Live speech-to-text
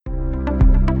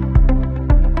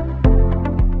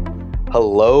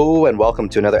Hello and welcome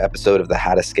to another episode of the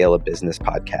How to Scale a Business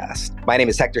podcast. My name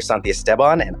is Hector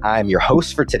Santiesteban and I'm your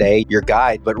host for today, your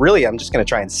guide, but really I'm just going to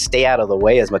try and stay out of the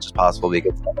way as much as possible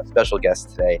because I have a special guest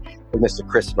today with Mr.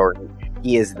 Chris Norton.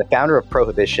 He is the founder of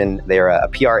Prohibition. They're a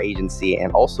PR agency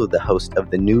and also the host of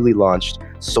the newly launched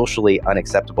Socially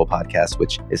Unacceptable podcast,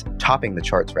 which is topping the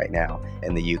charts right now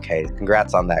in the UK.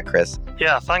 Congrats on that, Chris.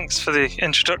 Yeah, thanks for the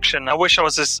introduction. I wish I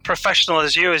was as professional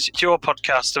as you as your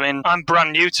podcast. I mean, I'm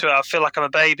brand new to it. I feel like I'm a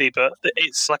baby, but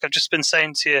it's like I've just been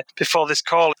saying to you before this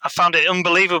call, I found it an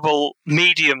unbelievable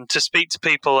medium to speak to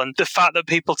people, and the fact that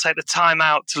people take the time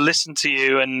out to listen to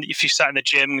you, and if you sat in the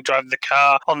gym, driving the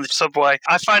car, on the subway,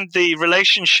 I find the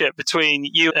relationship between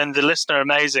you and the listener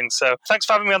amazing. So thanks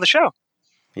for having me on the show.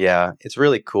 Yeah, it's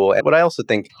really cool. And what I also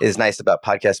think is nice about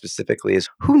podcasts specifically is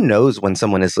who knows when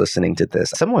someone is listening to this.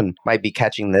 Someone might be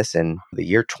catching this in the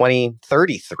year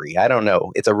 2033. I don't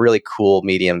know. It's a really cool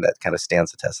medium that kind of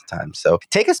stands the test of time. So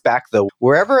take us back, though,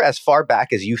 wherever as far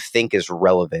back as you think is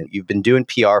relevant. You've been doing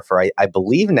PR for, I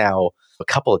believe now, a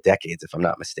couple of decades, if I'm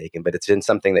not mistaken, but it's been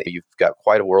something that you've got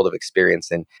quite a world of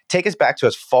experience in. Take us back to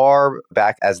as far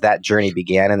back as that journey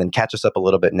began, and then catch us up a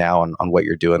little bit now on what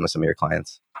you're doing with some of your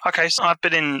clients. Okay, so I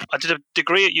did a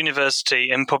degree at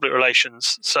university in public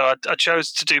relations. So I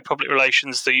chose to do public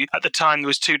relations. At the time, there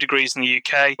was 2 degrees in the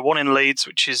UK, one in Leeds,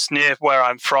 which is near where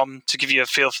I'm from, to give you a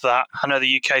feel for that. I know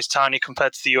the UK is tiny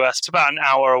compared to the US. It's about an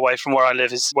hour away from where I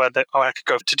live is where I could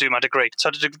go to do my degree. So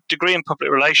I did a degree in public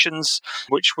relations,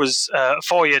 which was a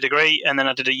 4-year degree, and then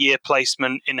I did a year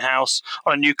placement in-house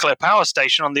on a nuclear power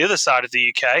station on the other side of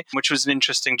the UK, which was an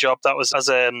interesting job. That was as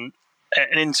an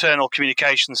internal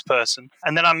communications person.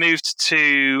 And then I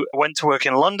went to work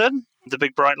in London, the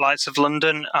big bright lights of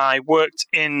London. I worked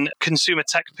in consumer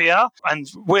tech PR, and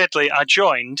weirdly I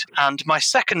joined, and my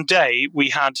second day we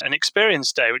had an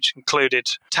experience day which included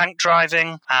tank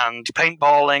driving and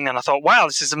paintballing, and I thought, wow,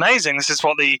 this is amazing. This is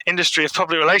what the industry of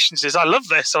public relations is. I love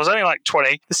this. I was only like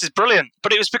 20. This is brilliant.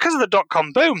 But it was because of the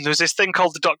dot-com boom. There was this thing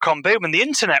called the dot-com boom, and the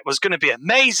internet was going to be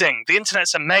amazing. The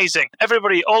internet's amazing.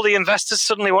 Everybody, all the investors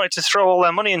suddenly wanted to throw all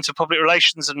their money into public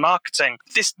relations and marketing.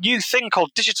 This new thing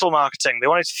called digital marketing, they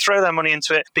wanted to throw their money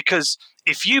into it because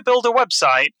if you build a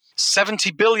website,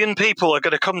 70 billion people are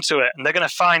going to come to it and they're going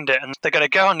to find it and they're going to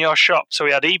go on your shop. So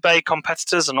we had eBay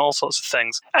competitors and all sorts of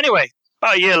things. Anyway,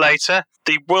 about a year later,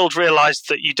 the world realized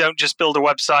that you don't just build a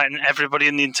website and everybody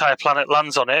in the entire planet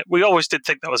lands on it. We always did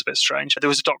think that was a bit strange. There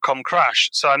was a dot-com crash.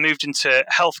 So I moved into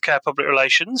healthcare public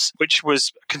relations, which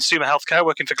was consumer healthcare,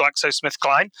 working for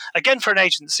GlaxoSmithKline. Again, for an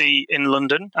agency in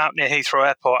London, out near Heathrow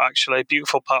Airport, actually, a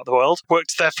beautiful part of the world.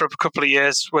 Worked there for a couple of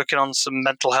years, working on some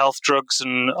mental health drugs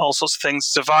and all sorts of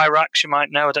things. Zavirax, you might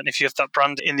know. I don't know if you have that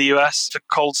brand in the US for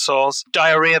cold sores.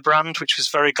 Diarrhea brand, which was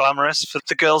very glamorous for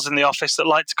the girls in the office that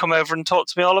like to come over and talk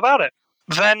to me all about it.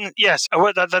 Then, yes, I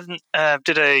worked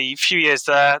did a few years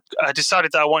there. I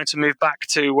decided that I wanted to move back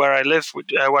to where I live,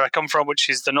 where I come from, which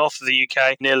is the north of the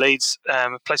UK, near Leeds,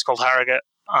 a place called Harrogate.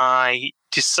 I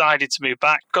decided to move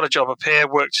back, got a job up here,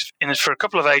 worked for a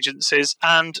couple of agencies,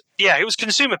 and yeah, it was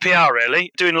consumer PR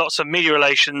really, doing lots of media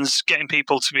relations, getting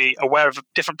people to be aware of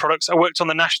different products. I worked on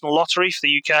the National Lottery for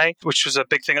the UK, which was a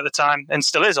big thing at the time, and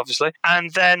still is, obviously.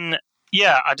 And then,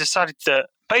 yeah, I decided that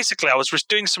basically I was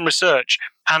doing some research,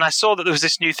 and I saw that there was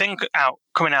this new thing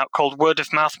coming out called word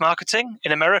of mouth marketing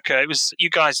in America. It was, you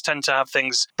guys tend to have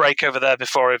things break over there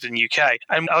before over in the UK.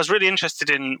 And I was really interested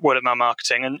in word of mouth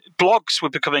marketing, and blogs were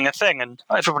becoming a thing. And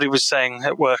everybody was saying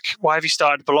at work, why have you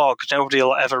started a blog? Nobody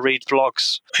will ever read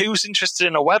blogs. Who's interested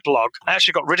in a weblog? I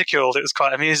actually got ridiculed. It was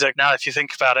quite amusing now if you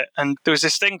think about it. And there was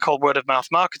this thing called word of mouth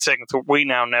marketing that we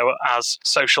now know as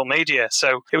social media.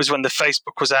 So it was when the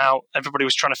Facebook was out, everybody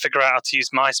was trying to figure out how to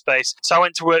use MySpace. So I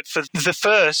went to work for the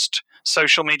first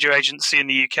social media agency in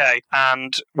the UK,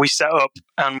 and we set up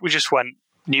and we just went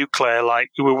nuclear, like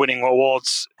we were winning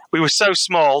awards. We were so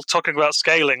small, talking about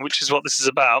scaling, which is what this is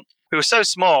about. We were so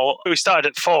small, we started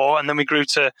at 4 and then we grew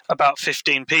to about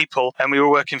 15 people, and we were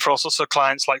working for all sorts of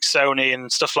clients like Sony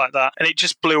and stuff like that, and it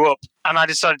just blew up. And I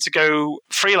decided to go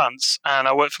freelance, and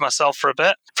I worked for myself for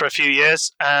a few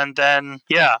years, and then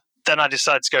I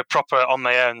decided to go proper on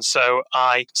my own. So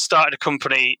I started a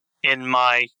company in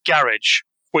my garage,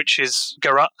 which is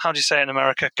garage. How do you say it in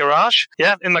America? Garage?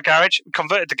 Yeah, in my garage.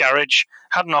 Converted the garage,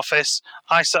 had an office.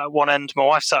 I sat at one end, my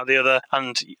wife sat at the other,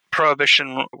 and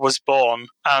Prohibition was born.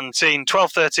 And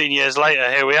 12, 13 years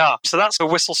later, here we are. So that's a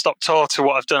whistle-stop tour to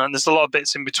what I've done. And there's a lot of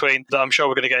bits in between that I'm sure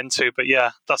we're going to get into. But yeah,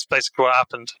 that's basically what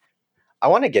happened. I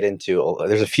want to get into,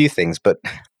 there's a few things, but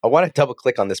I want to double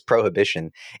click on this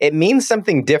prohibition. It means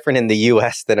something different in the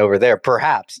US than over there,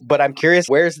 perhaps. But I'm curious,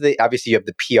 obviously you have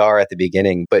the PR at the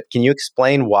beginning, but can you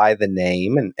explain why the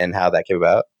name and how that came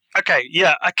about? Okay,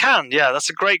 yeah, I can. Yeah, that's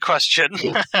a great question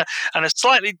and a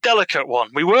slightly delicate one.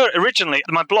 We were originally,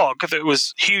 my blog, that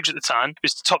was huge at the time, it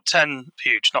was top 10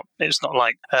 huge. It was not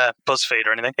like BuzzFeed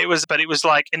or anything. But it was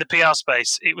like in the PR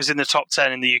space, it was in the top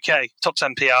 10 in the UK, top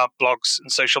 10 PR blogs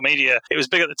and social media. It was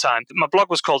big at the time. My blog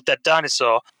was called Dead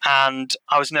Dinosaur, and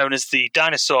I was known as the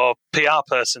dinosaur PR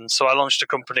person. So I launched a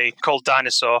company called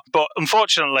Dinosaur. But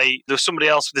unfortunately, there was somebody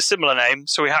else with a similar name,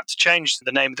 so we had to change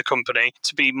the name of the company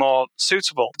to be more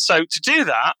suitable. So to do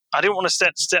that, I didn't want to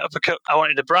set up I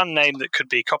wanted a brand name that could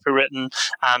be copywritten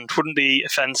and wouldn't be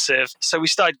offensive. So we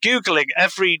started Googling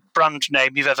every brand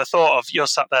name you've ever thought of. You're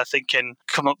sat there thinking,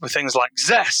 come up with things like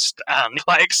Zest and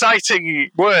like exciting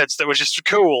words that were just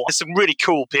cool. There's some really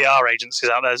cool PR agencies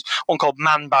out there. There's one called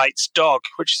Man Bites Dog,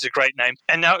 which is a great name.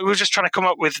 And now we were just trying to come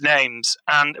up with names.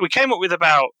 And we came up with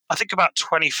about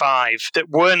 25 that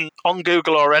weren't on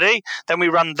Google already. Then we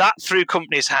ran that through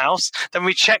Companies House. Then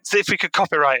we checked if we could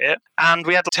copyright it. And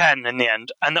we had 10 in the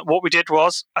end. And what we did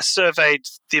was I surveyed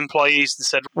the employees and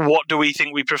said, what do we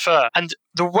think we prefer? And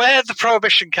where the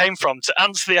prohibition came from, to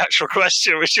answer the actual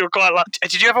question, which you're quite like,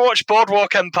 did you ever watch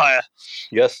Boardwalk Empire?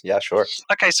 Yes, yeah, sure.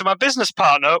 Okay, so my business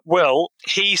partner, Will,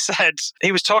 he said,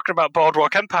 he was talking about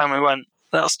Boardwalk Empire, and we went,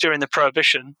 that's during the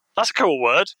prohibition. That's a cool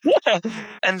word.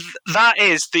 And that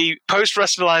is the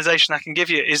post-rationalization I can give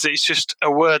you, is that it's just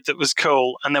a word that was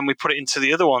cool, and then we put it into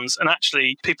the other ones, and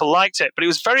actually people liked it. But it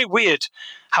was very weird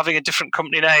having a different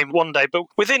company name one day. But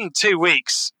within 2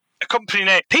 weeks, a company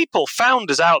name, people,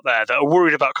 founders out there that are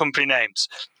worried about company names,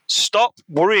 stop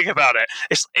worrying about it.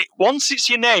 Once it's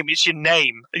your name, it's your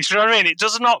name. You know what I mean? It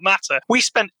does not matter. We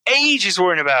spent ages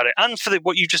worrying about it, and for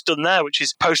what you've just done there, which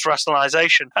is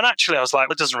post-rationalization. And actually, I was like,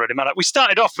 it doesn't really matter. We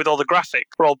started off with all the graphic.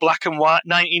 We're all black and white,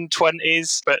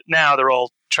 1920s, but now they're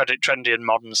all trendy and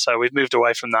modern, so we've moved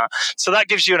away from that. So that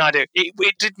gives you an idea.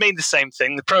 It did mean the same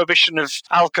thing. The prohibition of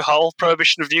alcohol,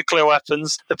 prohibition of nuclear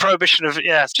weapons, the prohibition of,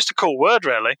 it's just a cool word,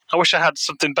 really. I wish I had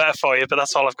something better for you, but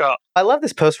that's all I've got. I love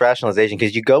this post-rationalization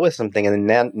because you go with something and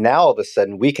then now all of a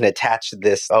sudden we can attach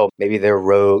this, maybe they're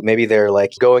rogue, maybe they're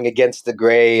like going against the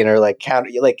grain or like counter,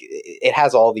 like it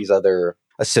has all these other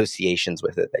associations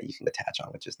with it that you can attach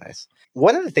on, which is nice.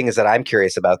 One of the things that I'm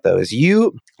curious about though is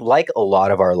you, like a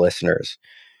lot of our listeners,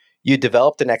 you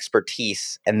developed an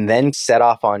expertise and then set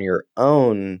off on your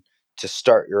own to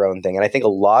start your own thing. And I think a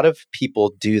lot of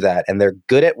people do that and they're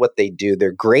good at what they do.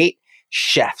 They're great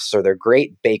chefs or they're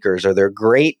great bakers or they're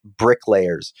great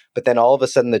bricklayers. But then all of a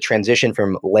sudden the transition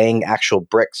from laying actual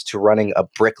bricks to running a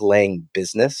bricklaying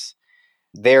business,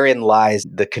 therein lies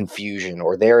the confusion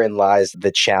or therein lies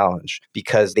the challenge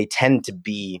because they tend to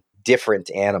be different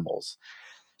animals.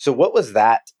 So what was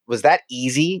that? Was that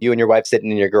easy? You and your wife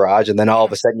sitting in your garage and then all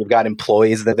of a sudden you've got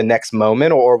employees the next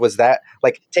moment? Or was that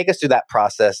like, take us through that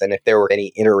process and if there were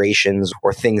any iterations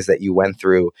or things that you went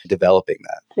through developing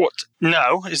that? What?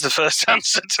 No, is the first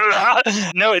answer to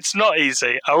that. No, it's not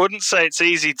easy. I wouldn't say it's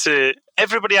easy to...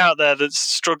 Everybody out there that's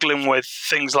struggling with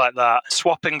things like that,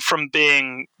 swapping from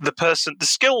being the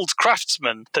skilled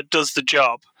craftsman that does the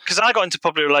job. Because I got into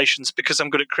public relations because I'm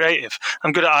good at creative.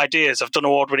 I'm good at ideas. I've done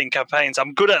award-winning campaigns.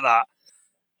 I'm good at that.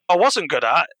 I wasn't good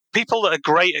at. People that are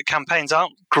great at campaigns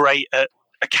aren't great at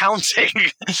accounting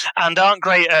and aren't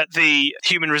great at the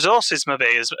human resources maybe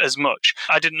as much.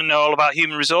 I didn't know all about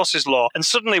human resources law. And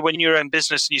suddenly when you're in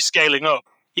business and you're scaling up,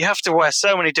 you have to wear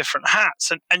so many different hats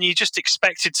and you're just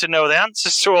expected to know the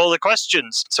answers to all the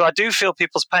questions. So I do feel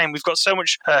people's pain. We've got so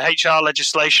much HR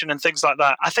legislation and things like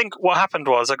that. I think what happened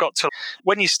was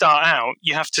when you start out,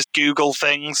 you have to Google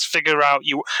things, figure out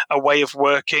a way of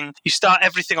working. You start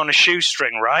everything on a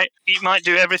shoestring, right? You might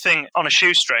do everything on a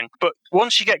shoestring, but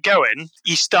once you get going,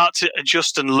 you start to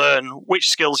adjust and learn which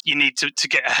skills you need to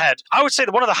get ahead. I would say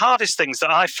that one of the hardest things that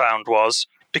I found was,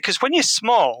 because when you're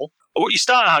small, what you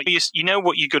start out, you know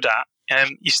what you're good at.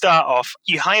 You start off,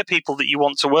 you hire people that you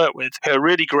want to work with who are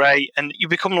really great, and you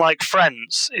become like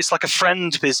friends. It's like a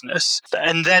friend business.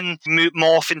 And then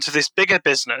morph into this bigger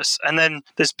business. And then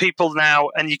there's people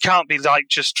now, and you can't be like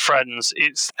just friends.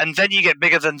 And then you get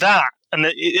bigger than that. And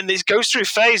it goes through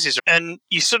phases, and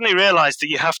you suddenly realize that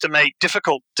you have to make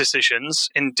difficult decisions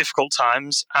in difficult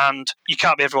times, and you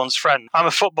can't be everyone's friend. I'm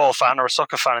a football fan or a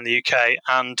soccer fan in the UK,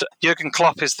 and Jurgen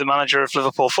Klopp is the manager of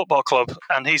Liverpool Football Club,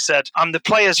 and he said, I'm the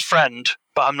player's friend,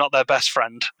 but I'm not their best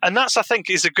friend. And that's, I think,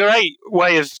 is a great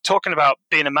way of talking about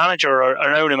being a manager or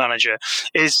an owner manager,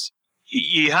 is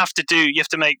you have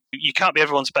to make, you can't be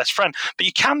everyone's best friend, but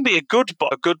you can be a good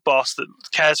boss that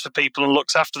cares for people and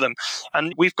looks after them.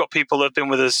 And we've got people that have been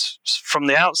with us from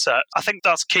the outset. I think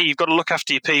that's key. You've got to look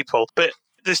after your people. But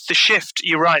the shift,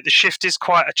 you're right, the shift is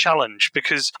quite a challenge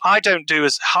because I don't do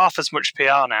half as much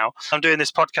PR now. I'm doing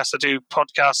this podcast, I do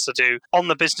podcasts, I do on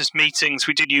the business meetings,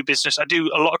 we do new business, I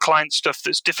do a lot of client stuff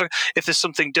that's different if there's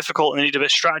something difficult and they need a bit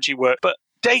of strategy work. But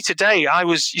day to day, I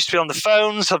used to be on the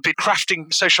phones, I've been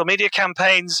crafting social media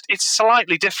campaigns. It's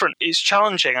slightly different. It's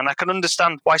challenging, and I can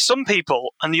understand why some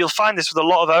people, and you'll find this with a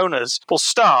lot of owners, will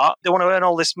start, they want to earn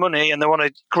all this money and they want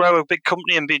to grow a big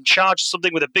company and be in charge of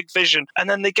something with a big vision, and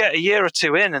then they get a year or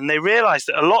two in and they realize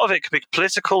that a lot of it can be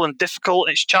political and difficult,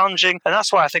 and it's challenging, and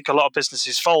that's why I think a lot of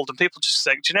businesses fold, and people just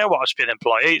think, do you know what, I'll just be an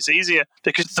employee, it's easier,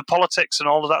 because of the politics and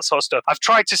all of that sort of stuff. I've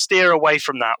tried to steer away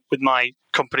from that with my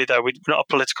company, though. We're not a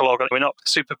political organ, we're not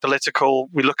super political,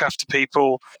 we look after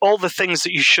people, all the things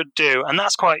that you should do. And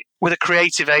that's quite, with a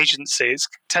creative agency, it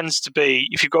tends to be,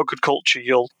 if you've got a good culture,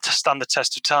 you'll stand the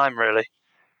test of time, really.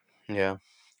 Yeah.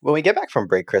 When we get back from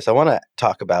break, Chris, I want to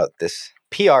talk about this.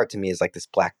 PR to me is like this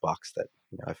black box that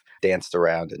I've danced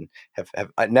around and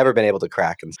have never been able to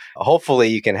crack. And hopefully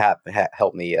you can help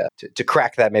me to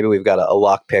crack that. Maybe we've got a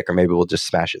lock pick, or maybe we'll just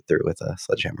smash it through with a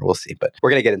sledgehammer. We'll see. But we're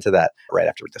going to get into that right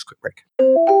after this quick break.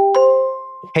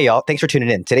 Hey, y'all. Thanks for tuning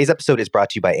in. Today's episode is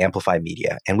brought to you by Amplify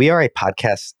Media, and we are a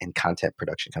podcast and content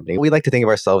production company. We like to think of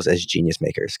ourselves as genius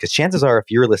makers, because chances are if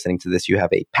you're listening to this, you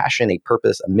have a passion, a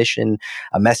purpose, a mission,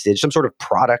 a message, some sort of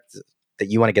product that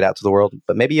you want to get out to the world,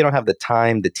 but maybe you don't have the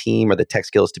time, the team, or the tech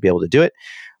skills to be able to do it.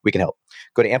 We can help.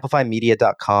 Go to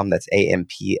amplifymedia.com. That's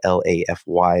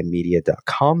AMPLAFY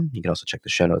media.com. You can also check the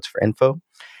show notes for info.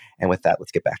 And with that,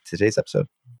 let's get back to today's episode.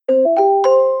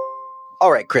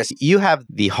 All right, Chris, you have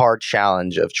the hard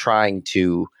challenge of trying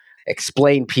to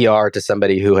explain PR to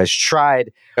somebody who has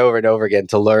tried over and over again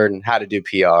to learn how to do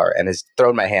PR and has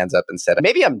thrown my hands up and said,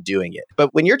 maybe I'm doing it.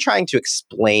 But when you're trying to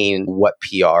explain what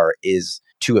PR is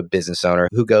to a business owner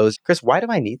who goes, Chris, why do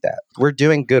I need that? We're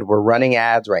doing good. We're running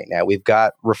ads right now. We've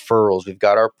got referrals. We've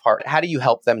got our part. How do you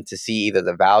help them to see either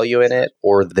the value in it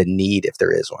or the need if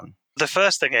there is one? The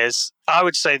first thing is, I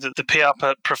would say that the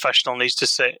PR professional needs to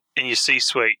sit in your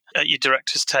C-suite at your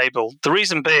director's table. The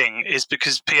reason being is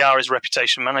because PR is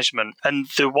reputation management. And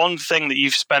the one thing that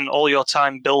you've spent all your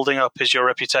time building up is your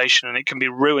reputation, and it can be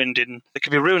ruined in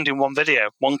one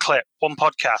video, one clip, one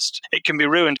podcast. It can be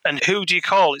ruined. And who do you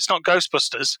call? It's not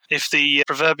Ghostbusters if the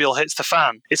proverbial hits the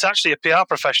fan. It's actually a PR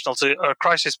professional, or a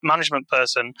crisis management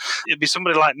person. It'd be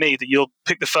somebody like me that you'll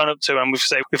pick the phone up to, and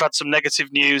we've had some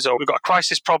negative news, or we've got a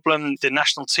crisis problem. The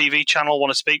national TV channel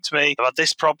want to speak to me. I've had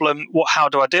this problem. How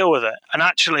do I deal with it? And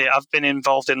actually, I've been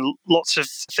involved in lots of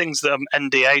things that I'm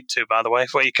NDA'd to, by the way,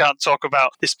 where you can't talk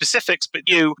about the specifics, but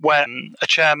when a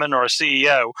chairman or a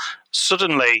CEO,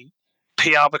 suddenly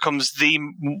PR becomes the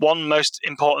one most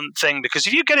important thing, because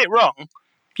if you get it wrong,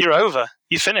 you're over.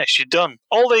 You're finished. You're done.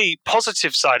 All the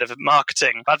positive side of it,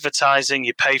 marketing, advertising,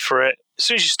 you pay for it. As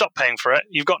soon as you stop paying for it,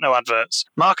 you've got no adverts.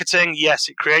 Marketing, yes,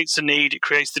 it creates a need, it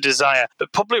creates the desire.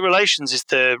 But public relations is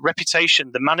the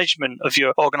reputation, the management of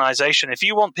your organization. If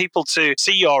you want people to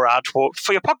see your ad for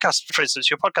your podcast, for instance,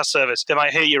 your podcast service, they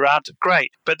might hear your ad,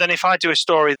 great. But then if I do a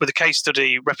story with a case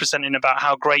study representing about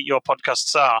how great your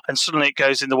podcasts are, and suddenly it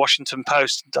goes in the Washington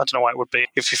Post, I don't know why it would be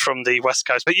if you're from the West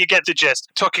Coast, but you get the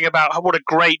gist, talking about what a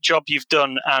great job you've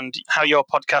done and how your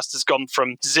podcast has gone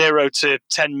from 0 to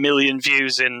 10 million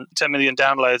views in 10 million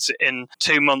downloads in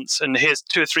 2 months, and here's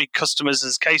 2 or 3 customers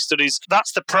as case studies.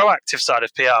 That's the proactive side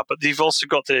of PR, but you've also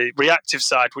got the reactive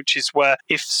side, which is where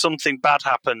if something bad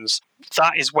happens,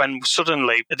 that is when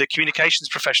suddenly the communications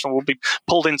professional will be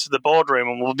pulled into the boardroom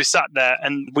and we'll be sat there,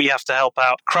 and we have to help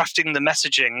out crafting the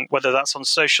messaging, whether that's on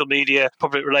social media,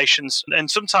 public relations. And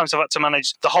sometimes I've had to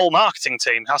manage the whole marketing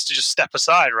team has to just step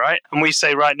aside, right? And we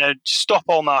say, right now, stop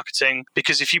all marketing,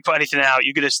 because if you put anything out,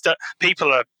 you're going to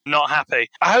people are not happy.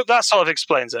 I hope that sort of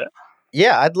explains it.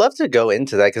 Yeah, I'd love to go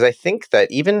into that, because I think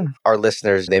that even our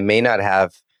listeners, they may not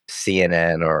have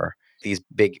CNN or these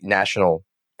big national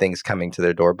things coming to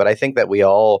their door, but I think that we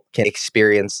all can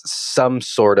experience some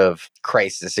sort of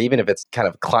crisis, even if it's kind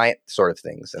of client sort of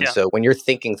things. And so when you're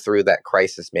thinking through that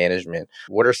crisis management,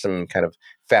 what are some kind of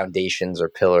foundations or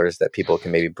pillars that people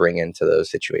can maybe bring into those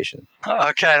situations?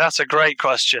 Okay, that's a great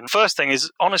question. First thing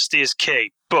is honesty is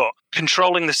key, but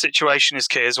controlling the situation is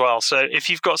key as well. So if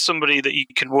you've got somebody that you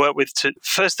can work with,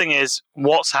 first thing is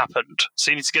what's happened.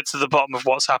 So you need to get to the bottom of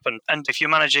what's happened. And if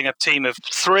you're managing a team of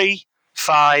 3,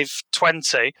 5,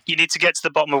 20, you need to get to the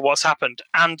bottom of what's happened.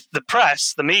 And the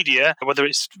press, the media, whether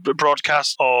it's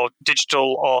broadcast or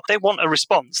digital, or they want a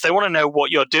response. They want to know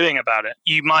what you're doing about it.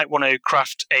 You might want to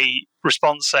craft a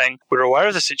response saying, we're aware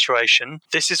of the situation,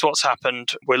 this is what's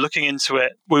happened, we're looking into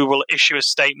it, we will issue a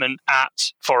statement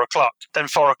at 4 o'clock. Then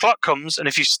 4 o'clock comes, and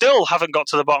if you still haven't got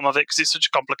to the bottom of it because it's such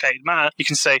a complicated matter, you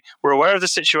can say, we're aware of the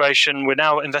situation, we're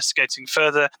now investigating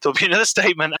further, there'll be another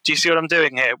statement. Do you see what I'm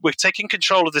doing here? We're taking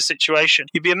control of the situation.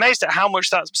 You'd be amazed at how much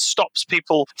that stops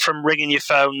people from ringing your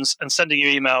phones and sending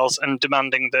you emails and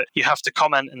demanding that you have to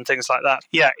comment and things like that.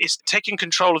 Yeah, it's taking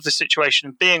control of the situation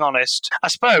and being honest. I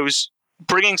suppose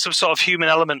bringing some sort of human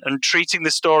element and treating the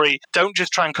story, don't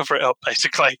just try and cover it up,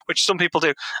 basically, which some people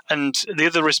do. And the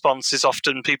other response is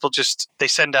often people they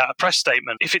send out a press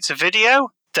statement. If it's a video,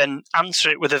 then answer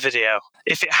it with a video.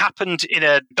 If it happened in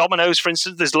a Domino's, for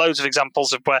instance, there's loads of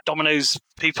examples of where Domino's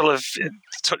people have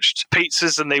touched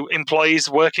pizzas and the employees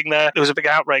working there. There was a big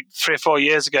outbreak 3 or 4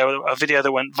 years ago, a video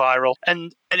that went viral.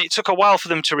 And it took a while for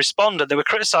them to respond, and they were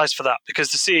criticised for that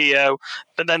because the CEO,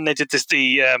 but then they did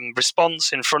the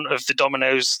response in front of the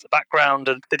Domino's background,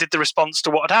 and they did the response to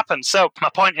what had happened. So my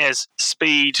point is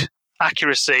speed,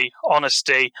 accuracy,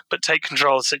 honesty, but take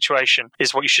control of the situation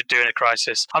is what you should do in a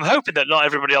crisis. I'm hoping that not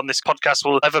everybody on this podcast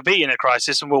will ever be in a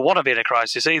crisis and will want to be in a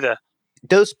crisis either.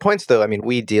 Those points, though, I mean,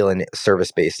 we deal in a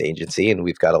service-based agency, and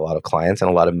we've got a lot of clients and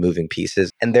a lot of moving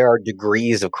pieces. And there are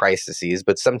degrees of crises,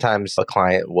 but sometimes a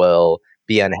client will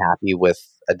be unhappy with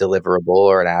a deliverable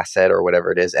or an asset or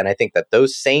whatever it is. And I think that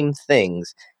those same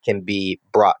things can be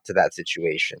brought to that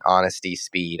situation. Honesty,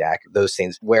 speed, those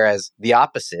things. Whereas the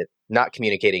opposite, not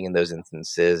communicating in those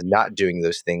instances, not doing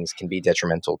those things can be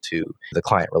detrimental to the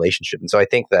client relationship. And so I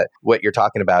think that what you're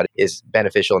talking about is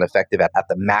beneficial and effective at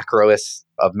the macroest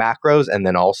of macros, and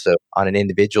then also on an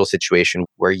individual situation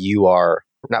where you are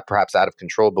not perhaps out of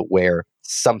control, but where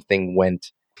something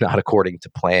went not according to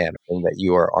plan and that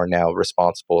you are now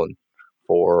responsible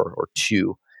for or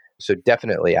to. So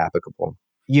definitely applicable.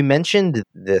 You mentioned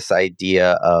this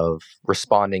idea of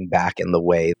responding back in the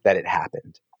way that it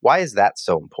happened. Why is that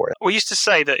so important? We used to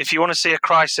say that if you want to see a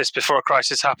crisis before a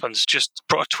crisis happens, just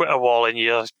put a Twitter wall in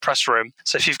your press room.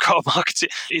 So if you've got a market,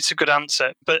 it's a good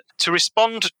answer. But to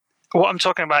respond, what I'm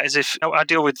talking about is if I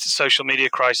deal with social media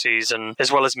crises and as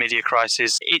well as media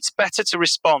crises, it's better to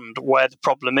respond where the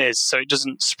problem is so it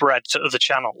doesn't spread to other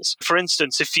channels. For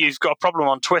instance, if you've got a problem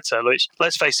on Twitter, which,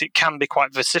 let's face it, can be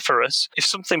quite vociferous, if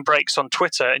something breaks on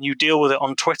Twitter and you deal with it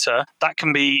on Twitter, that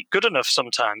can be good enough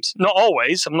sometimes. Not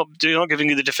always. I'm not giving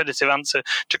you the definitive answer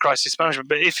to crisis management,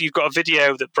 but if you've got a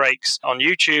video that breaks on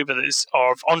YouTube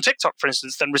or on TikTok, for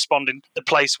instance, then respond in the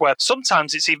place where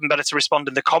sometimes it's even better to respond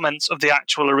in the comments of the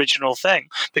actual original thing,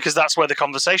 because that's where the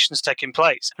conversation's taking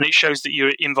place and it shows that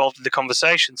you're involved in the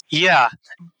conversations. Yeah,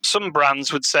 some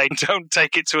brands would say don't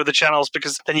take it to other channels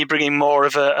because then you're bringing more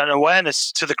of an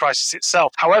awareness to the crisis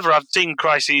itself. However, I've seen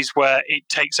crises where it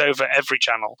takes over every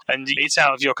channel and it's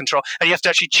out of your control, and you have to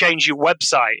actually change your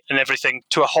website and everything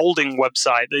to a holding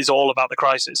website that is all about the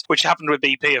crisis, which happened with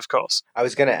BP, of course. I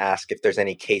was going to ask if there's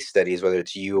any case studies, whether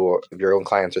it's you or your own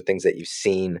clients or things that you've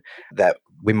seen that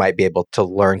we might be able to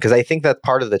learn, because I think that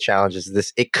part of the challenge is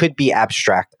this: it could be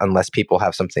abstract unless people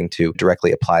have something to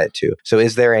directly apply it to. So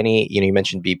is there any, you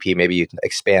mentioned BP, maybe you can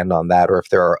expand on that, or if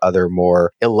there are other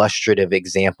more illustrative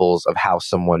examples of how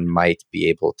someone might be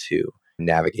able to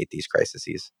navigate these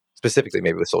crises, specifically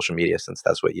maybe with social media, since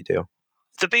that's what you do.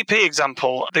 The BP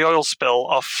example, the oil spill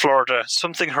off Florida,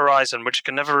 something Horizon, which I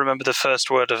can never remember the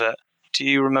first word of it. Do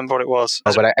you remember what it was?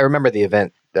 Oh, but I remember the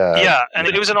event. Yeah, and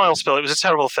it was an oil spill. It was a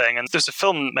terrible thing. And there's a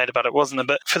film made about it, wasn't there?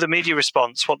 But for the media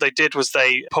response, what they did was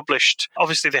they published,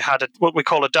 obviously they had what we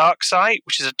call a dark site,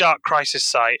 which is a dark crisis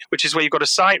site, which is where you've got a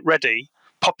site ready,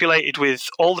 populated with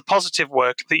all the positive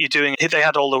work that you're doing. They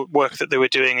had all the work that they were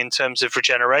doing in terms of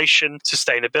regeneration,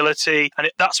 sustainability, and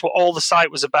that's what all the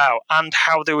site was about and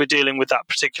how they were dealing with that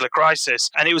particular crisis.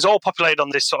 And it was all populated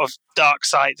on this sort of dark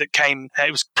site that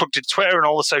it was plugged into Twitter and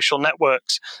all the social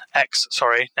networks,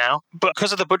 now. But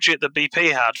because of the budget that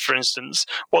BP had, for instance,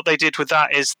 what they did with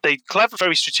that is they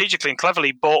very strategically and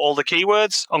cleverly bought all the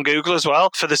keywords on Google as well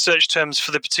for the search terms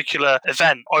for the particular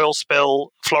event, oil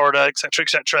spill, Florida, etc.,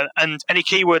 etc. And any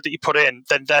keyword that you put in,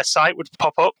 then their site would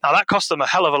pop up. Now, that cost them a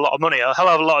hell of a lot of money, a hell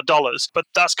of a lot of dollars, but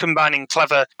that's combining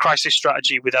clever crisis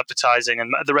strategy with advertising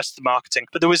and the rest of the marketing.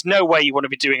 But there was no way you want to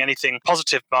be doing anything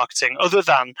positive marketing other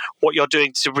than what you're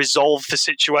doing to resolve the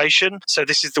situation. So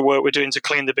this is the work we're doing to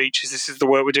clean the beaches. This is the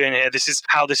work we're doing here. This is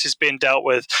how this is being dealt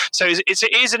with. So it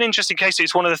is an interesting case.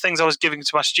 It's one of the things I was giving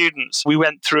to my students. We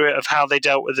went through it of how they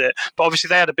dealt with it. But obviously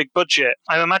they had a big budget.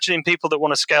 I'm imagining people that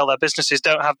want to scale their businesses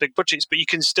don't have big budgets, but you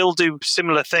can still do similar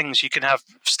similar things. You can have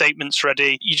statements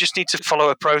ready. You just need to follow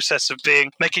a process of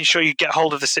making sure you get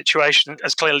hold of the situation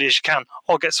as clearly as you can,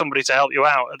 or get somebody to help you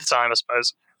out at the time, I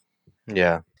suppose.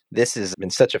 Yeah. This has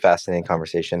been such a fascinating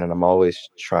conversation, and I'm always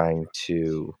trying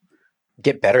to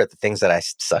get better at the things that I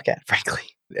suck at, frankly.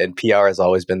 And PR has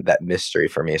always been that mystery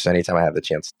for me. So anytime I have the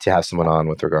chance to have someone on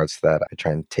with regards to that, I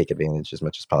try and take advantage as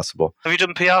much as possible. Have you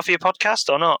done PR for your podcast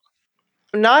or not?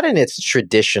 Not in its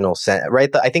traditional sense,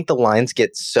 right? I think the lines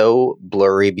get so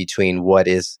blurry between what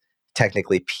is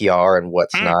technically PR and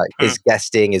what's not. Is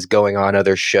guesting, is going on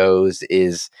other shows,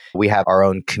 is we have our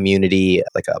own community,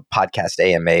 like a podcast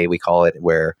AMA, we call it,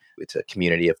 where it's a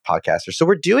community of podcasters. So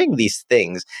we're doing these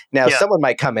things. Now, someone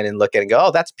might come in and look at it and go,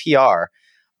 oh, that's PR.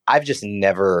 I've just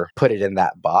never put it in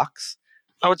that box.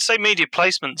 I would say media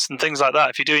placements and things like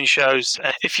that. If you're doing shows,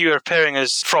 if you're appearing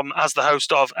as the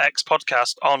host of X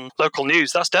podcast on local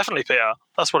news, that's definitely PR.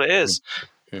 That's what it is.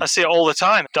 I see it all the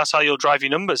time. That's how you'll drive your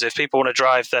numbers. If people want to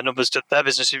drive their numbers to their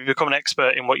business, if you become an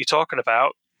expert in what you're talking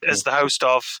about as the host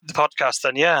of the podcast,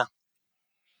 then yeah.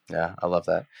 Yeah, I love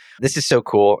that. This is so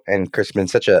cool. And Chris, it's been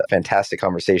such a fantastic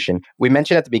conversation. We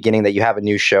mentioned at the beginning that you have a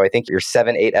new show. I think you're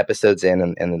 7-8 episodes in,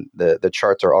 and the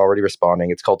charts are already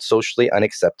responding. It's called Socially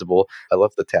Unacceptable. I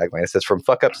love the tagline. It says from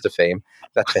fuck ups to fame.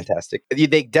 That's fantastic.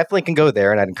 They definitely can go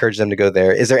there, and I'd encourage them to go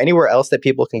there. Is there anywhere else that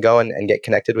people can go and get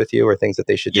connected with you, or things that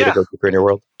they should do to go deeper in your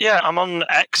world? Yeah, I'm on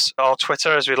X, or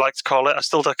Twitter, as we like to call it. I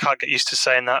still can't get used to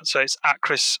saying that. So it's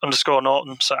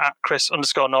 @Chris_Norton. So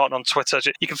 @Chris_Norton on Twitter.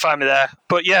 You can find me there.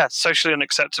 But yeah, Socially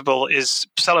Unacceptable is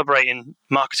celebrating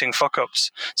marketing fuck-ups.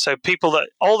 So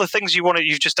all the things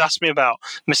you've just asked me about,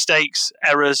 mistakes,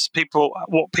 errors,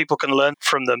 what people can learn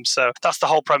from them. So that's the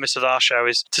whole premise of our show,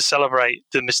 is to celebrate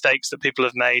the mistakes that people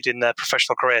have made in their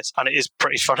professional careers. And it is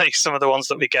pretty funny, some of the ones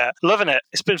that we get. Loving it.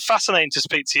 It's been fascinating to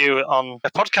speak to you on a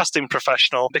podcasting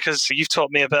professional, because you've taught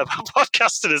me a bit about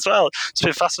podcasting as well. It's been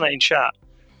a fascinating chat.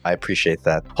 I appreciate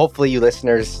that. Hopefully you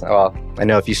listeners, well, I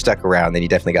know if you stuck around, then you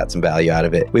definitely got some value out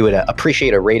of it. We would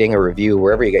appreciate a rating or review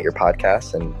wherever you get your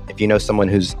podcasts. And if you know someone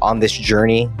who's on this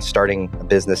journey, starting a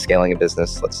business, scaling a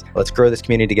business, let's grow this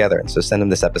community together. And so send them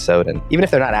this episode. And even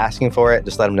if they're not asking for it,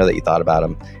 just let them know that you thought about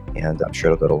them. And I'm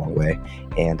sure it'll go a long way.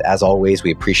 And as always, we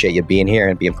appreciate you being here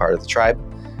and being part of the tribe.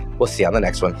 We'll see you on the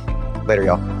next one. Later,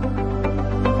 y'all.